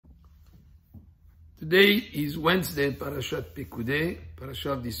Today is Wednesday, Parashat Pikudei.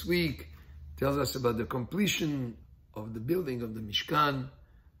 Parashah of this week tells us about the completion of the building of the Mishkan.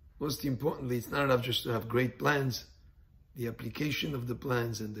 Most importantly, it's not enough just to have great plans. The application of the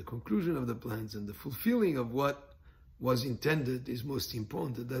plans and the conclusion of the plans and the fulfilling of what was intended is most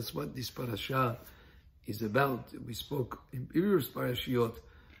important. That's what this Parashah is about. We spoke in previous Parashiot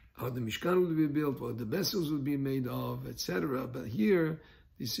how the Mishkan will be built, what the vessels will be made of, etc. But here,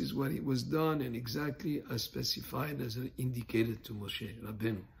 this is what it was done and exactly as specified as indicated to Moshe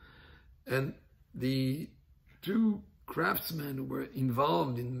Rabbeinu. And the two craftsmen who were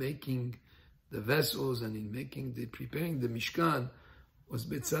involved in making the vessels and in preparing the Mishkan was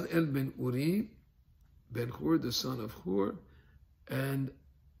Betzalel ben Uri, ben Hur, the son of Hur, and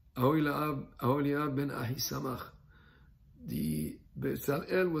Aholiab ben Ahisamach. The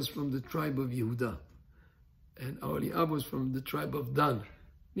Betzalel was from the tribe of Yehuda, and Aholiab was from the tribe of Dan.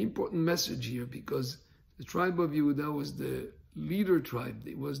 An important message here, because the tribe of Yehuda was the leader tribe.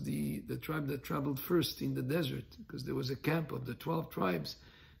 It was the tribe that traveled first in the desert, because there was a camp of the 12 tribes.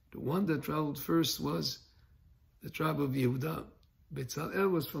 The one that traveled first was the tribe of Yehuda.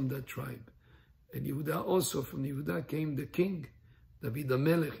 Betzalel was from that tribe. And Yehuda also, from Yehuda came the king. David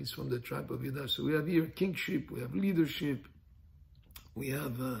HaMelech is from the tribe of Yehuda. So we have here kingship, we have leadership, we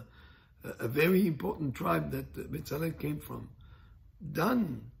have a very important tribe that Betzalel came from.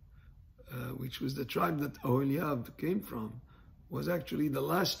 Dan, which was the tribe that Aholiab came from, was actually the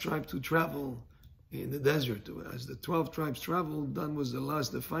last tribe to travel in the desert. As the 12 tribes traveled, Dan was the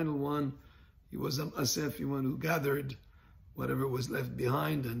last, the final one. He was Asef, the one who gathered whatever was left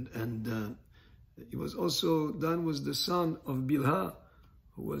behind, and he was also, Dan was the son of Bilhah,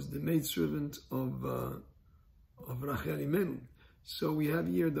 who was the maidservant of Rachel Imenu. So we have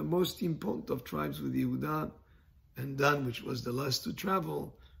here the most important of tribes with Yehuda and Dan, which was the last to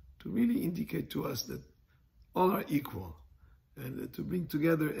travel, to really indicate to us that all are equal, and to bring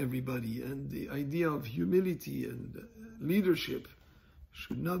together everybody. And the idea of humility and leadership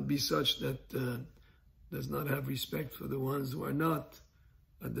should not be such that does not have respect for the ones who are not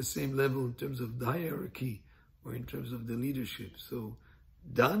at the same level in terms of the hierarchy or in terms of the leadership. So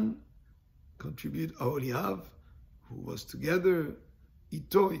Dan contributed Aholiab, who was together,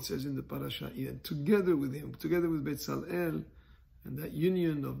 Ito, it says in the Parashah, and together with him, together with Betzalel, and that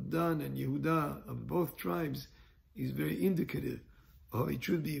union of Dan and Yehuda, of both tribes, is very indicative of how it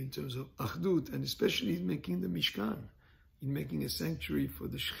should be in terms of Achdut, and especially in making the Mishkan, in making a sanctuary for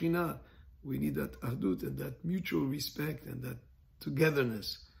the Shekhinah. We need that Achdut and that mutual respect and that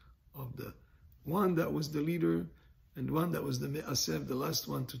togetherness of the one that was the leader and one that was the Me'asef, the last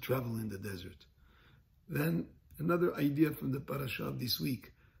one to travel in the desert. Then another idea from the Parashah of this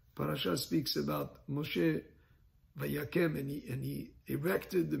week. Parashah speaks about Moshe Vayakem, and he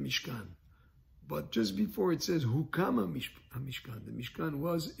erected the Mishkan. But just before it says Hukama Mishkan, the Mishkan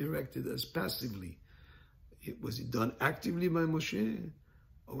was erected as passively. Was it done actively by Moshe,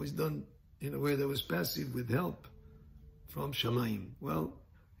 or was it done in a way that was passive with help from Shamayim? Well,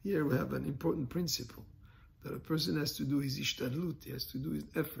 here we have an important principle, that a person has to do his ishtadlut, he has to do his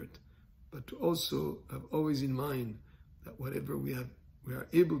effort, but to also have always in mind that whatever we are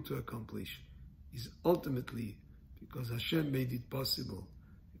able to accomplish is ultimately because Hashem made it possible,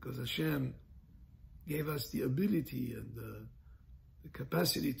 because Hashem gave us the ability and the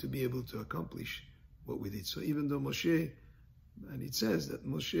capacity to be able to accomplish what we did. So even though Moshe, and it says that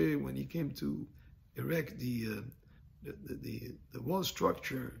Moshe, when he came to erect the wall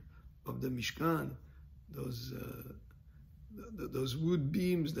structure of the Mishkan, those wood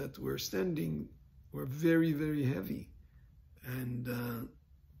beams that were standing were very, very heavy. And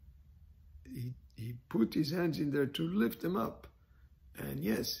he put his hands in there to lift them up. And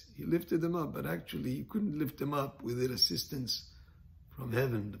yes, he lifted them up, but actually he couldn't lift them up without assistance from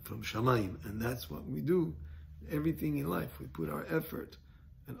heaven, from Shamayim. And that's what we do. Everything in life, we put our effort.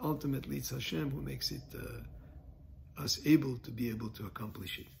 And ultimately it's Hashem who makes it us able to be able to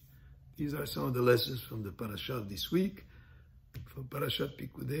accomplish it. These are some of the lessons from the Parashah of this week, from Parashat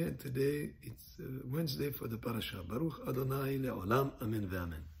Pikudei, and today it's Wednesday for the Parashah. Baruch Adonai le'olam, amen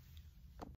ve'amen.